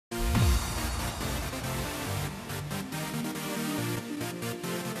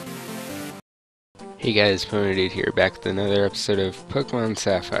Hey guys, Dude here, back with another episode of Pokemon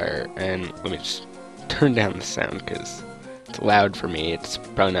Sapphire, and let me just turn down the sound because it's loud for me. It's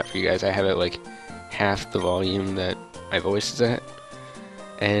probably not for you guys. I have it like half the volume that my voice is at,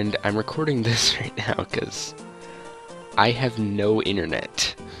 and I'm recording this right now because I have no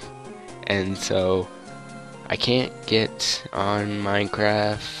internet, and so I can't get on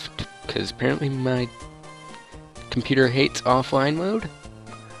Minecraft because apparently my computer hates offline mode.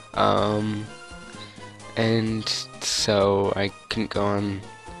 And so I couldn't go on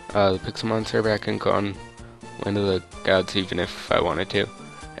the Pixelmon server. I couldn't go on Land of the Gods even if I wanted to.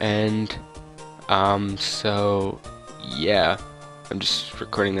 And so yeah, I'm just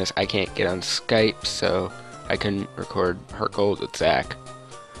recording this. I can't get on Skype, so I couldn't record Heart Gold with Zach.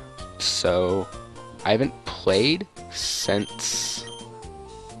 So I haven't played since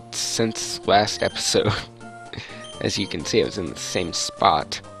last episode. As you can see, I was in the same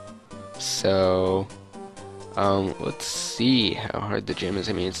spot. So let's see how hard the gym is.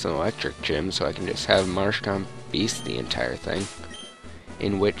 I mean, it's an electric gym, so I can just have Marshtomp beast the entire thing.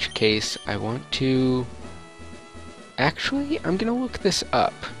 In which case, I want to... Actually, I'm gonna look this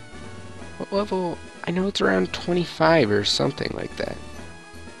up. What level? I know it's around 25 or something like that.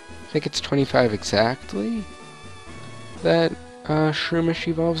 I think it's 25 exactly that Shroomish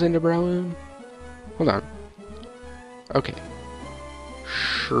evolves into Breloom. Hold on. Okay.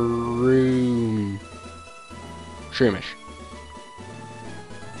 Shroomish.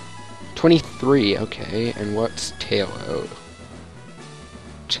 23, okay, and what's Taillow?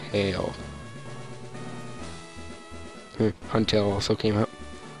 Tail. Huntail also came up.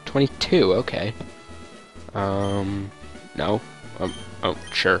 22, okay. No. Oh,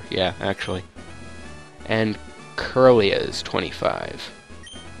 sure, yeah, actually. And Curlia is 25.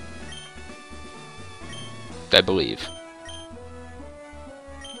 I believe.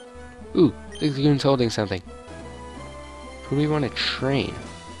 Ooh, this goon's holding something. Who do we want to train?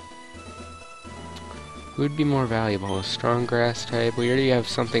 Who would be more valuable? A strong grass type? We already have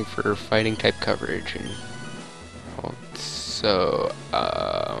something for fighting type coverage. And so,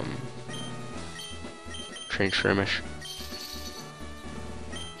 train Shroomish.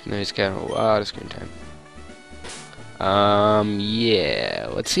 No, he's got a lot of screen time. Yeah.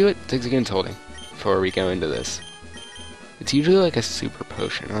 Let's see what Zigzagoon's holding before we go into this. It's usually like a super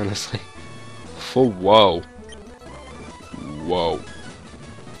potion, honestly. Whoa. Whoa.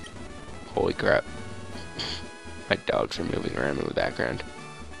 Holy crap. My dogs are moving around in the background.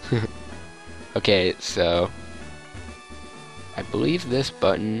 Okay, so... I believe this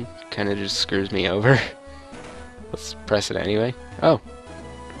button kind of just screws me over. Let's press it anyway. Oh.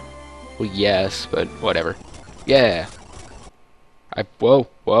 Well, yes, but whatever. Yeah. Whoa.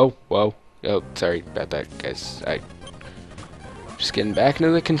 Oh, sorry about that, guys. Just getting back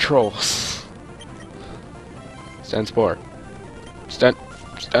into the controls. Stun Spore.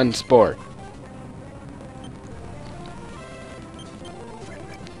 Stun Spore.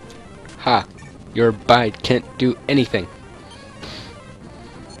 Ha! Your bide can't do anything.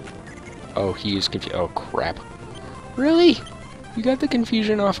 Oh, he used confusion. Oh, crap. Really? You got the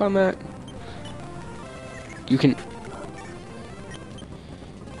confusion off on that? You can...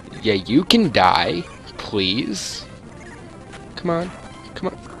 Yeah, you can die. Please. Come on.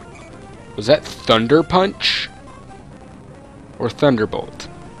 Was that Thunder Punch? Or Thunderbolt?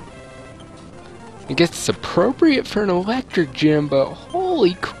 I guess it's appropriate for an electric gym, but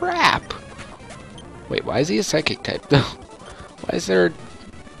holy crap! Wait, why is he a psychic type though? Why is there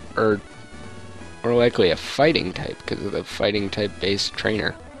or more likely a fighting type because of the fighting type based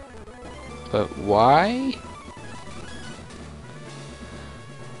trainer? But why?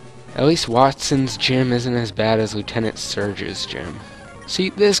 At least Watson's gym isn't as bad as Lieutenant Surge's gym.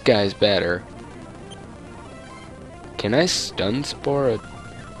 See, this guy's better. Can I stun Spore?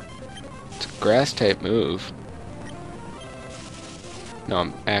 It's a grass type move. No,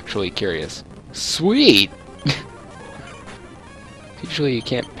 I'm actually curious. Sweet! Usually you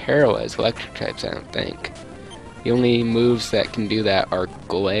can't paralyze electric types, I don't think. The only moves that can do that are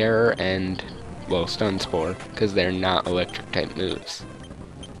Glare and, well, Stun Spore, because they're not electric type moves.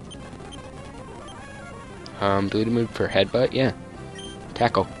 Blue to move for Headbutt? Yeah.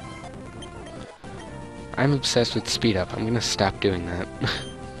 Tackle. I'm obsessed with speed up. I'm gonna stop doing that.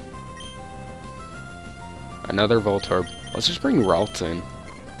 Another Voltorb. Let's just bring Ralts in.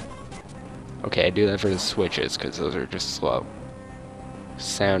 Okay, I do that for the switches, because those are just slow.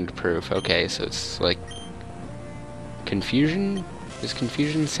 Soundproof. Okay, so it's like... Confusion? Is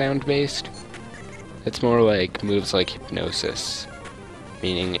Confusion sound-based? It's more like moves like Hypnosis.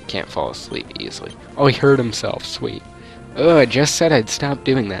 Meaning it can't fall asleep easily. Oh, he hurt himself. Sweet. Ugh, I just said I'd stop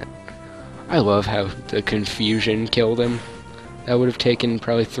doing that. I love how the confusion killed him. That would have taken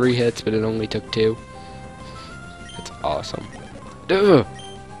probably 3 hits, but it only took 2. That's awesome. Ugh!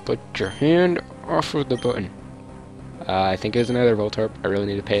 Put your hand off of the button. I think it was another Voltorb. I really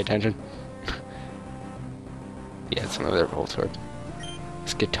need to pay attention. Yeah, it's another Voltorb.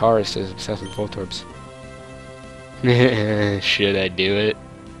 This guitarist is obsessed with Voltorbs. Should I do it?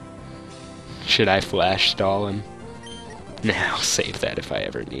 Should I flash stall him? Nah, I'll save that if I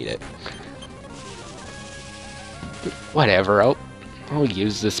ever need it. Whatever, I'll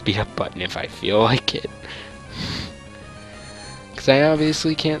use the speed up button if I feel like it. Because I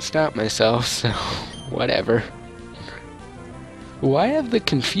obviously can't stop myself, so whatever. Why have the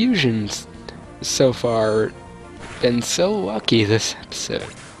confusions so far been so lucky this episode?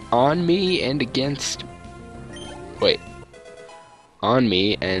 On me and against... Wait. On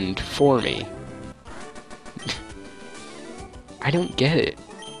me and for me. I don't get it.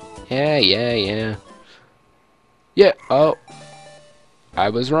 Yeah. Yeah, oh. I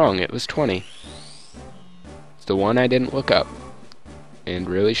was wrong, it was 20. It's the one I didn't look up. And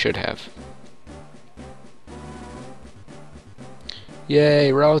really should have.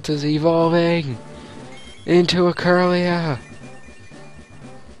 Yay, Ralta's evolving into a Curlia.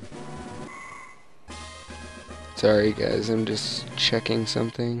 Sorry guys, I'm just checking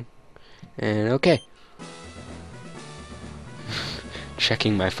something. And okay.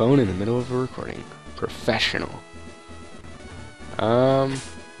 Checking my phone in the middle of a recording. Professional.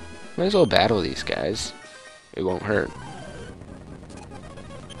 Might as well battle these guys. It won't hurt.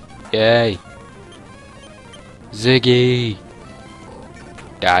 Yay. Ziggy.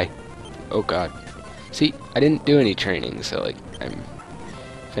 Die. Oh god. See, I didn't do any training, so like, I'm,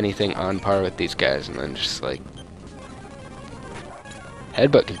 if anything, on par with these guys, and then just like...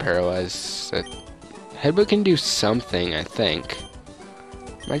 Headbutt can paralyze. Headbutt can do something, I think.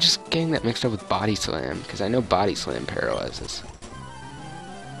 Am I just getting that mixed up with Body Slam? Because I know Body Slam paralyzes.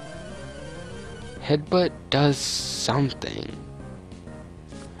 Headbutt does something.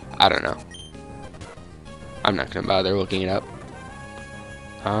 I don't know. I'm not gonna bother looking it up.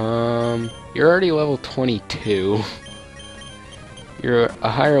 You're already level 22. You're a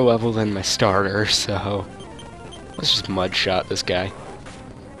higher level than my starter, so let's just mud shot this guy.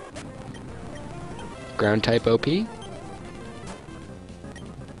 Ground type OP.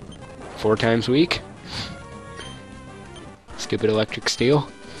 4 times weak. Stupid electric steel.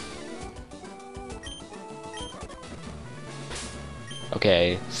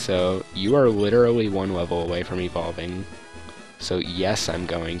 Okay, so you are literally 1 level away from evolving. So yes, I'm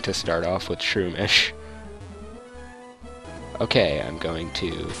going to start off with Shroomish. Okay, I'm going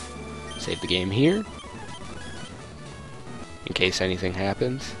to save the game here, in case anything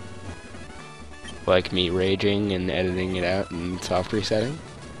happens. Like me raging and editing it out and soft resetting.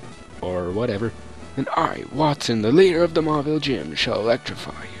 Or whatever. And I, Watson, the leader of the Mauville Gym, shall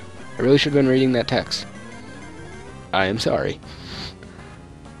electrify you. I really should have been reading that text. I am sorry.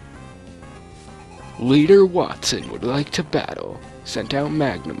 Leader Watson would like to battle. Sent out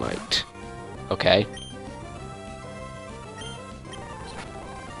Magnemite. Okay.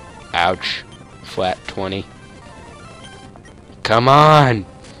 Ouch. Flat 20. Come on!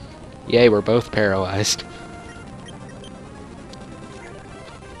 Yay, we're both paralyzed.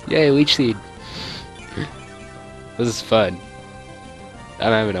 Yay, Leech Seed. This is fun.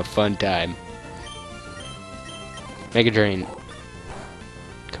 I'm having a fun time. Mega Drain.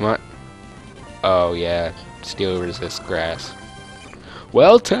 Come on. Oh yeah, Steel resist grass.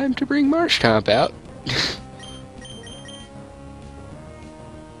 Well, time to bring Marshtomp out.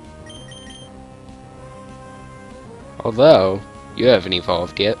 Although, you haven't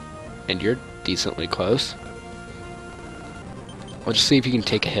evolved yet, and you're decently close. Let's just see if you can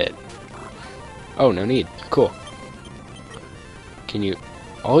take a hit. Oh, no need. Cool. Can you...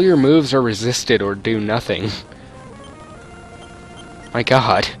 All your moves are resisted or do nothing. My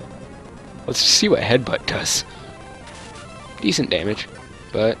god. Let's just see what Headbutt does. Decent damage.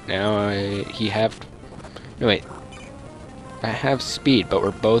 But now he have... No, wait. I have speed, but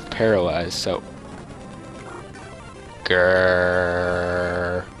we're both paralyzed, so...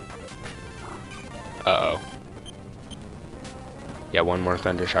 Grrrr. Uh-oh. Yeah, one more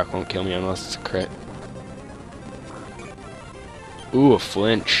Thunder Shock won't kill me unless it's a crit. Ooh, a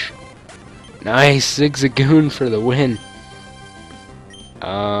flinch. Nice! Zigzagoon for the win.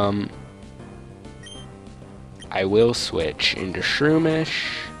 I will switch into Shroomish,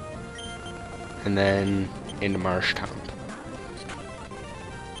 and then into Marshtomp.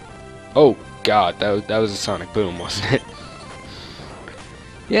 Oh god, that was a Sonic Boom, wasn't it?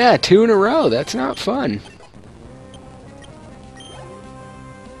 Yeah, 2 in a row, that's not fun.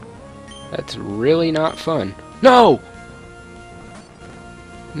 That's really not fun. No!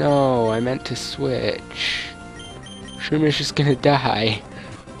 No, I meant to switch. Shroomish is gonna die.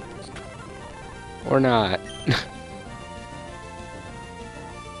 Or not.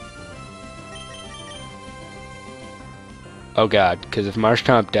 Oh god, because if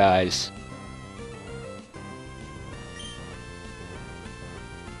Marshtomp dies...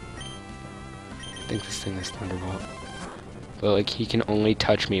 I think this thing is Thunderbolt. But like, he can only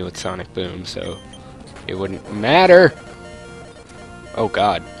touch me with Sonic Boom, so it wouldn't matter! Oh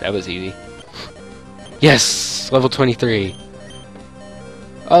god, that was easy. Yes! Level 23!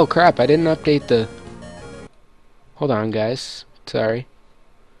 Oh crap, I didn't update the... Hold on, guys. Sorry.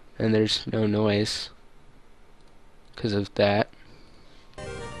 And there's no noise because of that.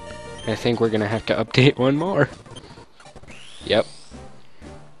 I think we're gonna have to update one more. Yep.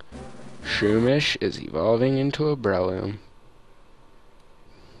 Shroomish is evolving into a Breloom.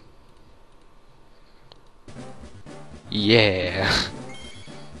 Yeah.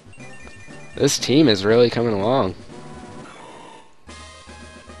 This team is really coming along.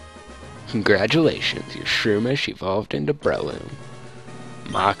 Congratulations, your Shroomish evolved into Breloom.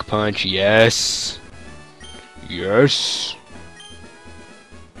 Mach Punch, yes. Yes.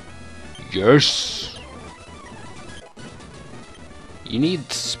 Yes. You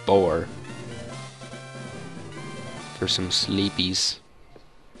need Spore for some sleepies.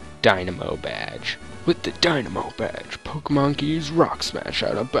 Dynamo Badge. With the Dynamo Badge, Pokemon can use Rock Smash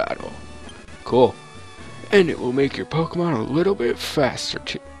out of battle. Cool. And it will make your Pokemon a little bit faster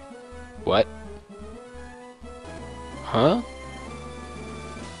too. What? Huh?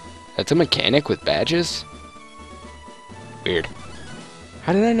 That's a mechanic with badges? Weird.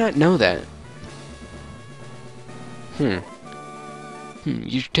 How did I not know that?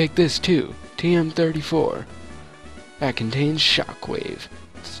 You should take this too. TM34. That contains Shockwave.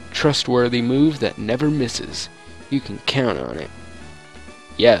 It's a trustworthy move that never misses. You can count on it.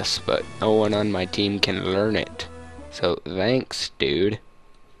 Yes, but no one on my team can learn it. So thanks, dude.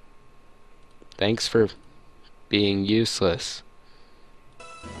 Thanks for being useless.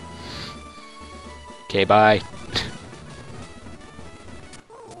 Okay, bye.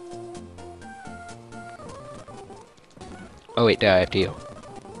 Oh wait, no, I have to heal.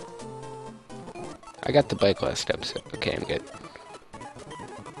 I got the bike last episode. Okay, I'm good.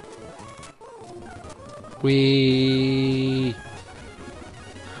 Whee!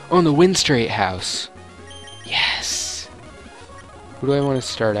 On the Windstrait house. Yes! Who do I want to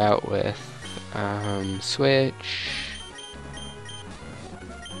start out with? Switch.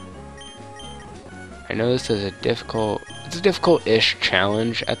 I know this is it's a difficult-ish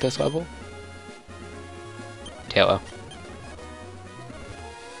challenge at this level. Tailo.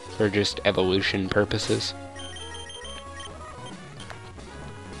 For just evolution purposes.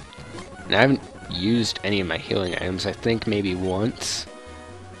 And I haven't used any of my healing items, I think maybe once.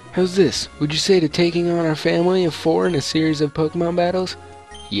 How's this? Would you say to taking on our family of 4 in a series of Pokemon battles?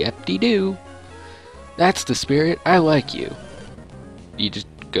 Yep-de-doo. That's the spirit. I like you. You just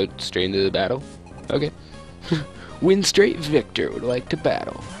go straight into the battle? Okay. Windstrait Victor would like to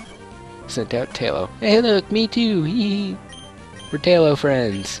battle. Sent out Tailo. Hey look, me too. Hee. We're Tailo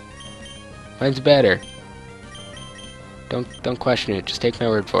friends. Mine's better. Don't question it. Just take my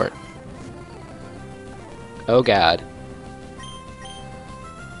word for it. Oh god.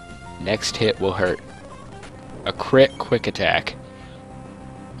 Next hit will hurt. A crit quick attack.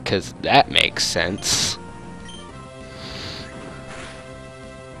 'Cause that makes sense.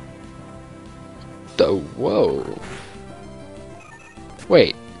 Whoa.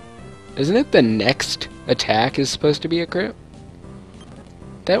 Wait. Isn't it the next attack is supposed to be a crit?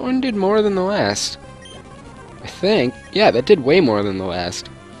 That one did more than the last. I think. Yeah, that did way more than the last.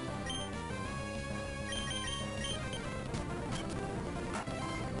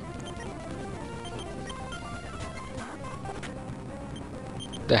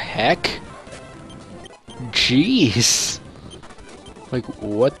 The heck? Jeez. Like,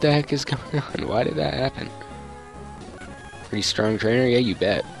 what the heck is going on? Why did that happen? Pretty strong trainer? Yeah, you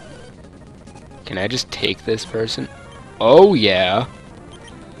bet. Can I just take this person? Oh, yeah.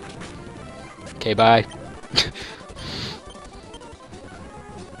 Okay, bye.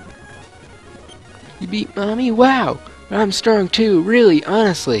 You beat Mommy? Wow! I'm strong too, really,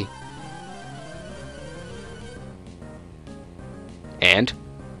 honestly. And?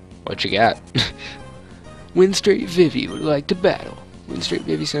 What you got? Windstrait Vivi would like to battle. Windstrait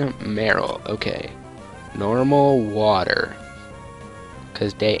Vivi sent Meryl. Okay. Normal water.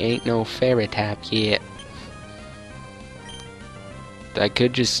 'Cause they ain't no fairy type yet. I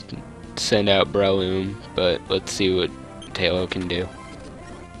could just send out Breloom, but let's see what Tailo can do.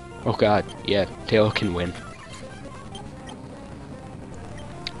 Oh god, yeah, Tail can win.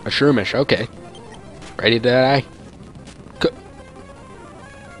 A Shermish, okay. Ready to die?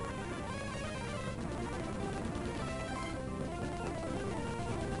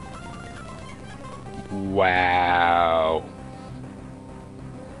 Wow.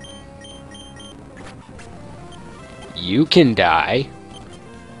 You can die.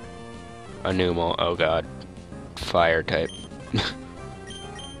 A Numel, oh god. Fire type.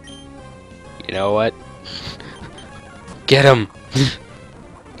 You know what? Get him!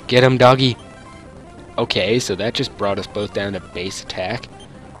 Get him, doggy! Okay, so that just brought us both down to base attack.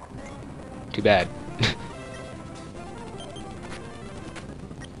 Too bad.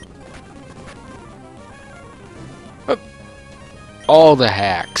 All the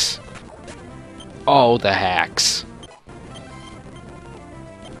hacks. All the hacks.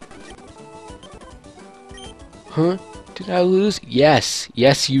 Huh? Did I lose? Yes.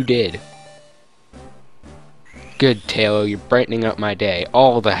 Yes, you did. Good, Taylor. You're brightening up my day.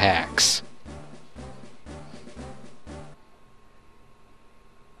 All the hacks.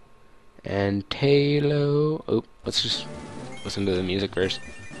 And Taylor... Oh, let's just listen to the music first.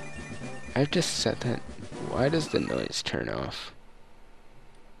 I've just set that... Why does the noise turn off?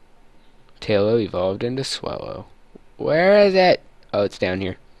 Taylor evolved into Swallow. Where is it? Oh, it's down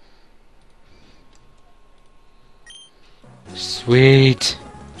here. Sweet.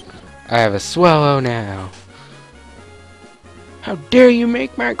 I have a Swallow now. How dare you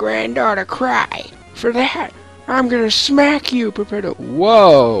make my granddaughter cry? For that, I'm gonna smack you. Prepare to...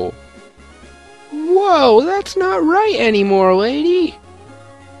 Whoa. Whoa, that's not right anymore, lady.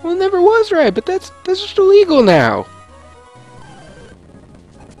 Well, it never was right, but that's just illegal now.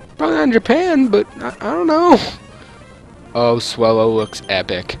 Probably not in Japan, but I don't know. Oh, Swallow looks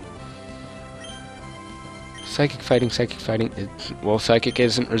epic. Psychic fighting, psychic fighting. Well, psychic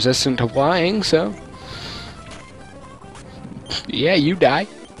isn't resistant to flying, so... Yeah, you die.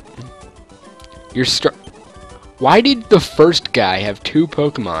 You're Why did the first guy have 2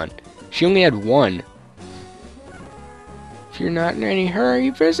 Pokemon? She only had 1. If you're not in any hurry,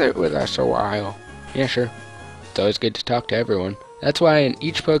 visit with us a while. Yeah, sure. It's always good to talk to everyone. That's why in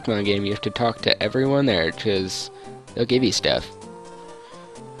each Pokemon game you have to talk to everyone there, because they'll give you stuff.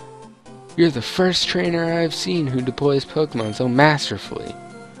 You're the first trainer I've seen who deploys Pokemon so masterfully.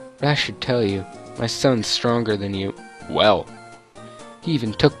 But I should tell you, my son's stronger than you. Well, he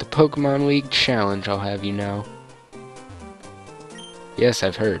even took the Pokemon League challenge, I'll have you know. Yes,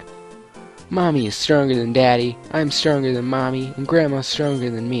 I've heard. Mommy is stronger than Daddy, I'm stronger than Mommy, and Grandma's stronger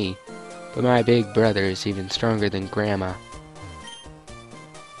than me. But my big brother is even stronger than Grandma.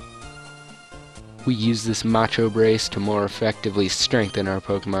 We use this macho brace to more effectively strengthen our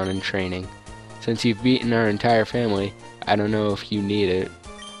Pokemon in training. Since you've beaten our entire family, I don't know if you need it,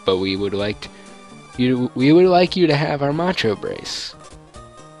 but we would like you to have our macho brace.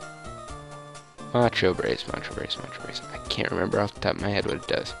 Macho brace, macho brace, macho brace. I can't remember off the top of my head what it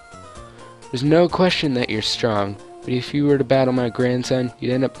does. There's no question that you're strong, but if you were to battle my grandson,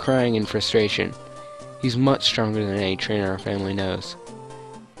 you'd end up crying in frustration. He's much stronger than any trainer our family knows.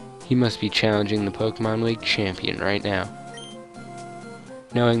 He must be challenging the Pokemon League champion right now.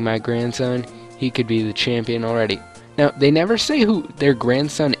 Knowing my grandson, he could be the champion already. Now, they never say who their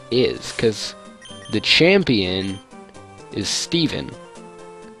grandson is, because the champion is Steven.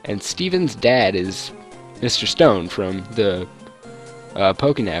 And Steven's dad is Mr. Stone from the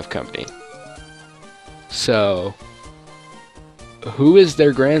Pokénav company. So, who is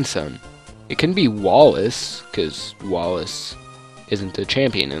their grandson? It can be Wallace, because Wallace isn't the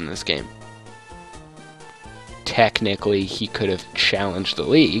champion in this game. Technically, he could have challenged the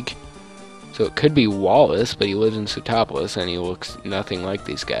league. So it could be Wallace, but he lives in Sootopolis and he looks nothing like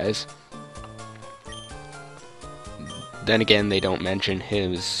these guys. Then again, they don't mention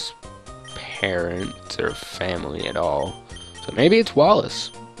his parents or family at all. So maybe it's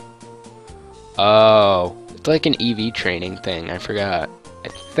Wallace. Oh, it's like an EV training thing. I forgot. I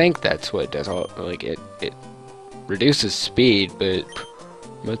think that's what it does. Like it reduces speed, but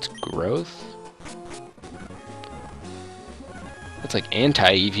what's growth? That's like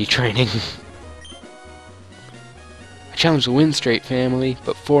anti-EV training. I challenged the Wind Straight family,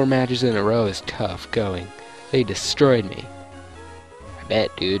 but 4 matches in a row is tough going. They destroyed me. I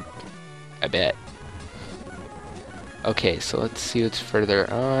bet, dude. I bet. Okay, so let's see what's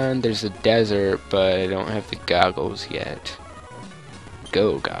further on. There's a desert, but I don't have the goggles yet.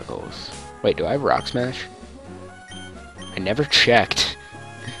 Go goggles. Wait, do I have Rock Smash? I never checked.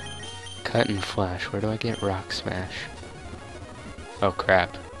 Cut and Flash. Where do I get Rock Smash? Oh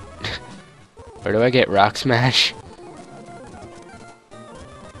crap. Where do I get Rock Smash?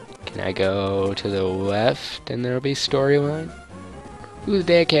 I go to the left and there'll be storyline. Who's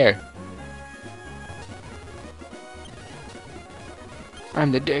daycare?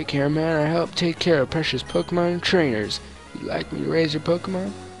 I'm the daycare man. I help take care of precious Pokemon and trainers. You'd like me to raise your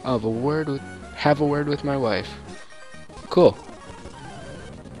Pokemon? I'll have a word with my wife. Cool.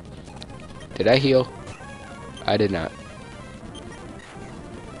 Did I heal? I did not.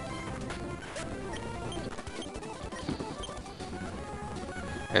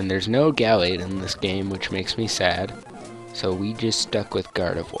 And there's no Gallade in this game, which makes me sad. So we just stuck with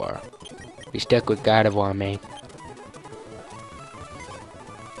Gardevoir. We stuck with Gardevoir, man.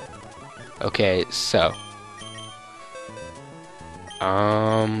 Okay, so.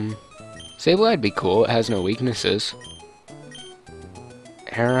 Sableye be cool. It has no weaknesses.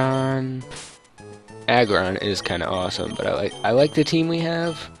 Aggron is kind of awesome, but I like the team we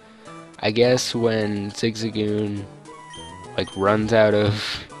have. I guess when Zigzagoon like runs out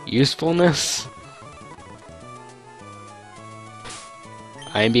of usefulness,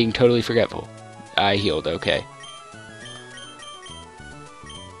 I am being totally forgetful. I healed, okay.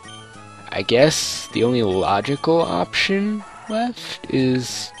 I guess the only logical option left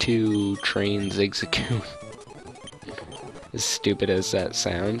is to train Zigzagoon. As stupid as that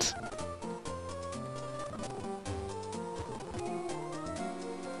sounds.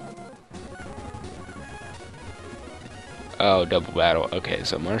 Oh, double battle. Okay,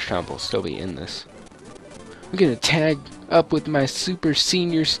 so Marshtomp will still be in this. I'm gonna tag up with my super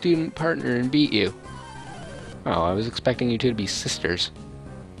senior student partner and beat you. Oh, I was expecting you two to be sisters.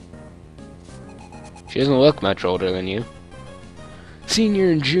 She doesn't look much older than you.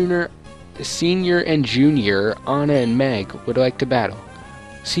 Senior and junior, Anna and Meg would like to battle.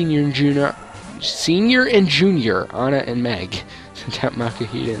 Senior and junior, Anna and Meg. Tap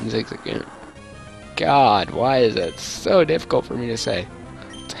Makuhita and Zigzagoon. God, why is that so difficult for me to say?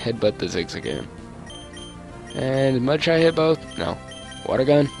 Let's headbutt the Zigzagoon. And Mudshot hit both? No. Water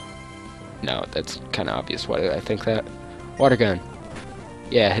gun? No, that's kind of obvious. Why did I think that? Water gun.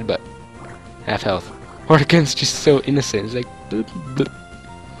 Yeah, headbutt. Half health. Water gun's just so innocent. It's like bloop, bloop.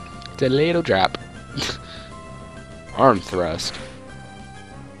 It's a little drop. Arm thrust.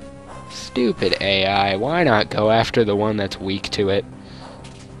 Stupid AI. Why not go after the one that's weak to it?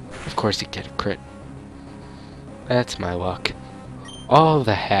 Of course you get a crit. That's my luck. All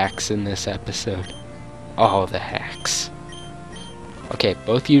the hacks in this episode. All the hacks. Okay,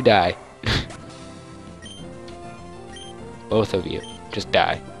 both you die. Both of you. Just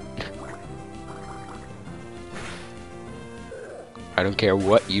die. I don't care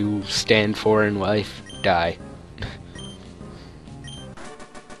what you stand for in life. Die.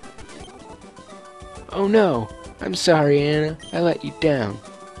 Oh no! I'm sorry, Anna. I let you down.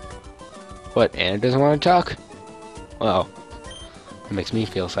 What, Anna doesn't want to talk? Well, that makes me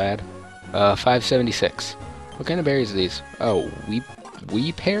feel sad. 576. What kind of berries are these? Oh,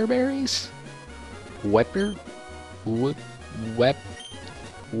 wee pear berries? Wep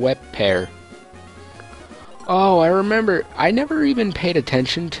pear. Oh, I remember. I never even paid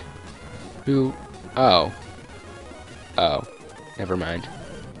attention to... Oh. Oh. Never mind.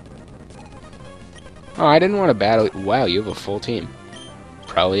 Oh, I didn't want to battle... Wow, you have a full team.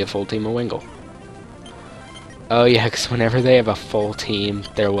 Probably a full team of Wingull. Oh yeah, because whenever they have a full team,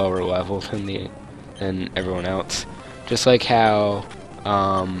 they're lower level than everyone else. Just like how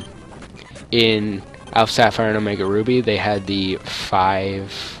in Alpha Sapphire and Omega Ruby, they had the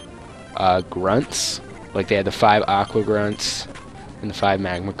 5 grunts. Like they had the 5 Aqua Grunts and the 5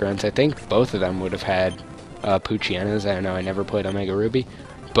 Magma Grunts. I think both of them would have had Poochyena. I don't know, I never played Omega Ruby.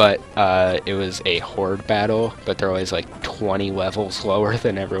 But it was a horde battle, but they're always like 20 levels lower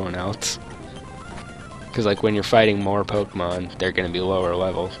than everyone else. Because like when you're fighting more Pokemon, they're going to be lower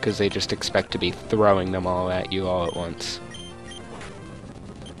level, because they just expect to be throwing them all at you all at once.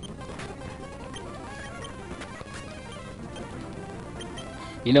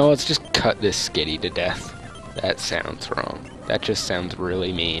 You know, let's just cut this Skitty to death. That sounds wrong. That just sounds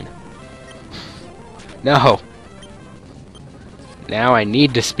really mean. No! Now I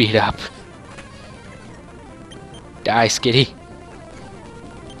need to speed up. Die, Skitty.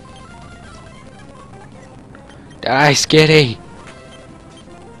 Die, Skitty!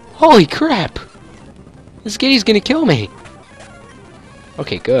 Holy crap! This Skitty's gonna kill me!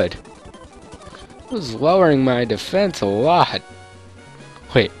 Okay, good. It was lowering my defense a lot.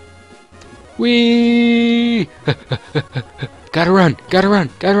 Wait. Whee! Gotta run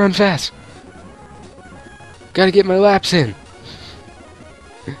fast! Gotta get my laps in!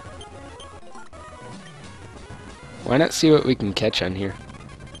 Why not see what we can catch on here?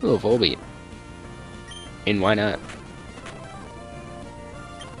 Ooh, a Volbeat. And why not?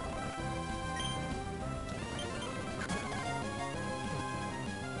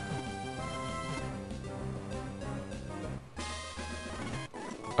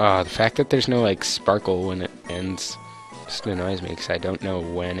 The fact that there's no, like, sparkle when it ends just annoys me, because I don't know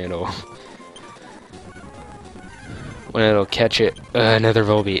when it'll... when it'll catch it. Another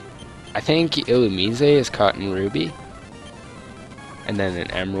Volbeat. I think Illumise is caught in Ruby. And then in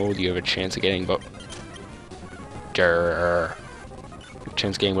Emerald, you have a chance of getting both.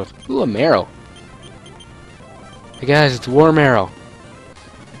 Chance of getting both. Ooh, a Meryl. Hey guys, it's War Meryl.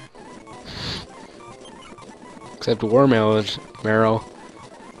 Except War Meryl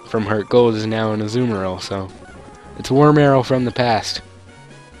from Heart Gold is now an Azumarill, so it's War Meryl from the past.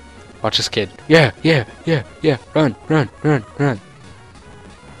 Watch this kid. Yeah, yeah, yeah, yeah. Run, run, run, run.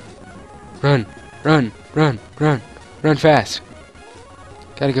 Run, run, run, run. Run fast.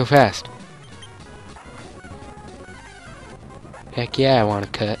 Gotta go fast. Heck yeah, I want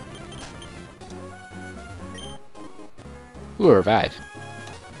to cut. Ooh, a revive.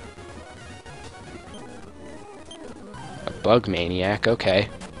 A bug maniac, okay.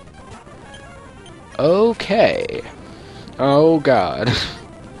 Okay. Oh god.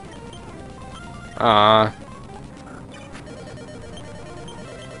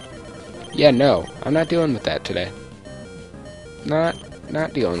 Yeah, no. I'm not dealing with that today. Not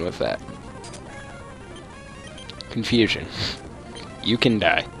dealing with that. Confusion. You can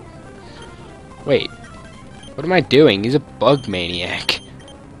die. Wait. What am I doing? He's a bug maniac.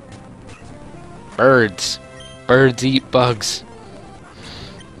 Birds. Birds eat bugs.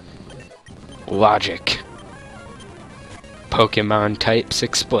 Logic. Pokemon types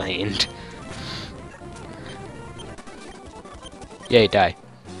explained. Yay, die.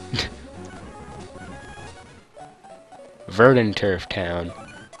 Verdant Turf Town.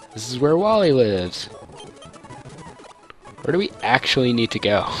 This is where Wally lives. Where do we actually need to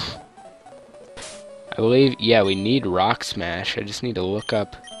go? I believe, yeah, we need Rock Smash. I just need to look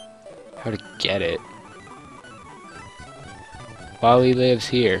up how to get it. Wally lives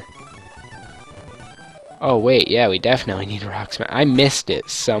here. Oh, wait, yeah, we definitely need Rock Smash. I missed it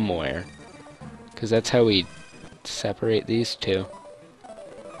somewhere. Because that's how we separate these two.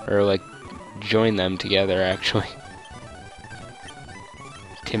 Or, like, join them together, actually.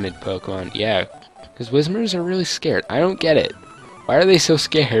 Timid Pokemon. Yeah, because Whismers are really scared. I don't get it. Why are they so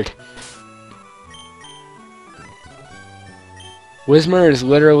scared? Whismer is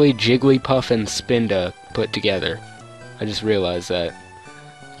literally Jigglypuff and Spinda put together. I just realized that.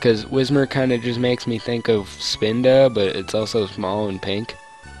 Because Whismer kind of just makes me think of Spinda, but it's also small and pink.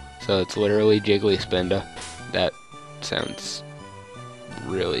 So it's literally Jiggly Spinda. That sounds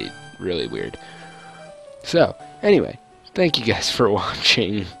really, really weird. So, anyway, thank you guys for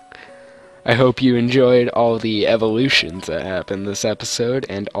watching. I hope you enjoyed all the evolutions that happened this episode,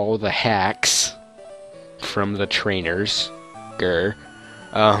 and all the hacks from the trainers.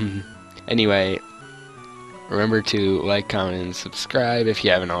 Anyway, remember to like, comment, and subscribe if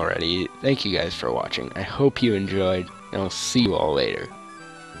you haven't already. Thank you guys for watching. I hope you enjoyed, and I'll see you all later.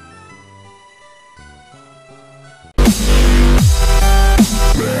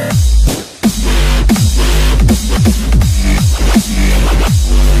 Yeah.